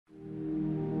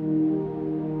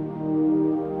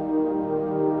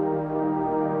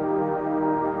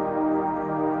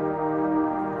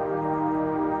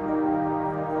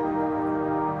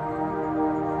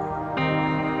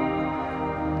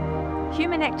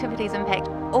human activities impact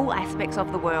all aspects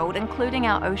of the world, including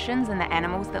our oceans and the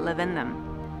animals that live in them.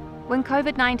 When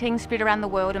COVID-19 spread around the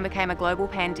world and became a global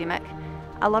pandemic,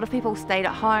 a lot of people stayed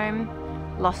at home,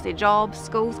 lost their jobs,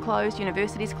 schools closed,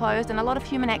 universities closed, and a lot of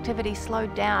human activity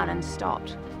slowed down and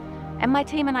stopped. And my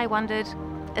team and I wondered,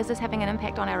 is this having an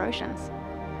impact on our oceans?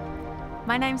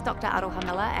 My name's Dr. Aroha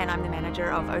Miller, and I'm the manager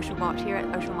of Ocean Watch here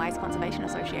at Ocean Wise Conservation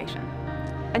Association.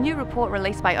 A new report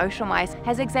released by Ocean Wise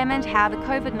has examined how the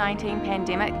COVID-19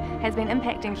 pandemic has been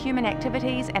impacting human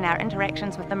activities and our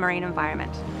interactions with the marine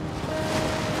environment.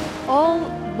 All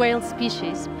whale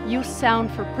species use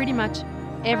sound for pretty much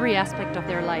every aspect of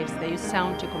their lives. They use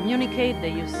sound to communicate,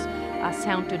 they use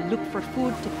sound to look for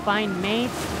food, to find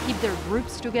mates, to keep their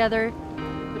groups together.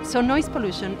 So noise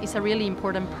pollution is a really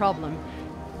important problem.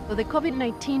 So the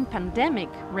COVID-19 pandemic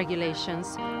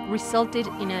regulations resulted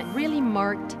in a really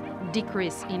marked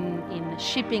decrease in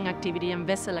shipping activity and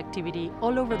vessel activity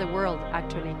all over the world,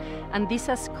 actually. And this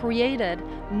has created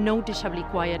noticeably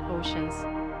quiet oceans.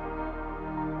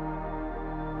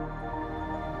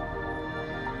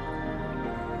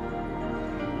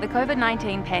 The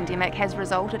COVID-19 pandemic has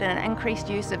resulted in an increased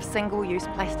use of single-use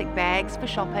plastic bags for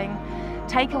shopping,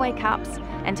 takeaway cups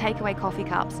and takeaway coffee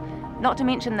cups, not to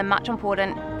mention the much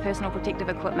important personal protective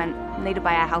equipment needed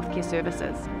by our healthcare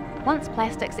services. Once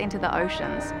plastics enter the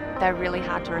oceans, they're really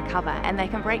hard to recover, and they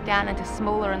can break down into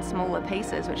smaller and smaller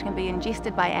pieces which can be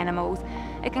ingested by animals.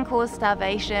 It can cause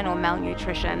starvation or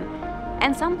malnutrition,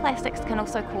 and some plastics can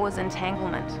also cause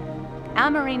entanglement.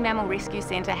 Our Marine Mammal Rescue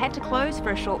Centre had to close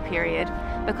for a short period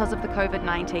because of the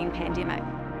COVID-19 pandemic.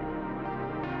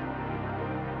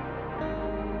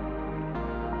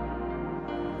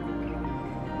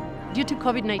 Due to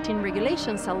COVID-19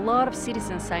 regulations, a lot of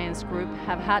citizen science groups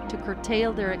have had to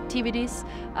curtail their activities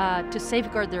to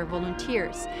safeguard their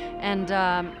volunteers. And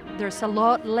there's a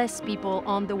lot less people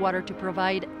on the water to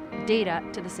provide data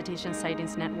to the Cetacean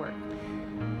Sightings Network.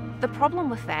 The problem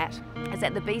with that is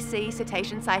that the BC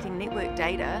Cetacean Sighting Network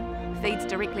data feeds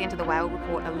directly into the Whale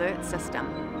Report alert system.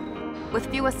 With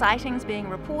fewer sightings being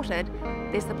reported,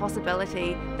 there's the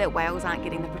possibility that whales aren't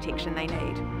getting the protection they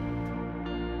need.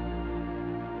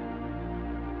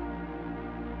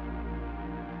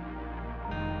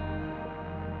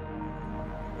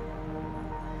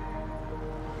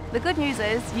 The good news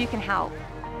is you can help.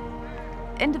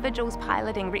 Individuals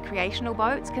piloting recreational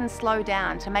boats can slow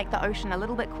down to make the ocean a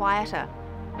little bit quieter.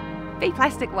 Be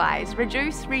plastic wise,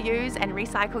 reduce, reuse and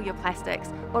recycle your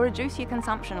plastics, or reduce your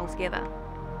consumption altogether.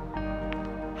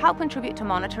 Help contribute to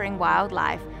monitoring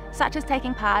wildlife, such as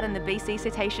taking part in the BC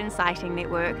Cetacean Sighting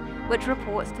Network, which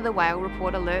reports to the Whale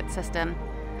Report alert system.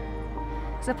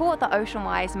 Support the Ocean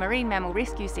Wise Marine Mammal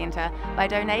Rescue Centre by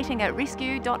donating at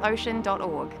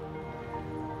rescue.ocean.org.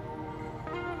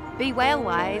 Be whale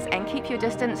wise and keep your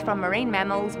distance from marine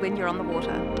mammals when you're on the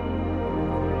water.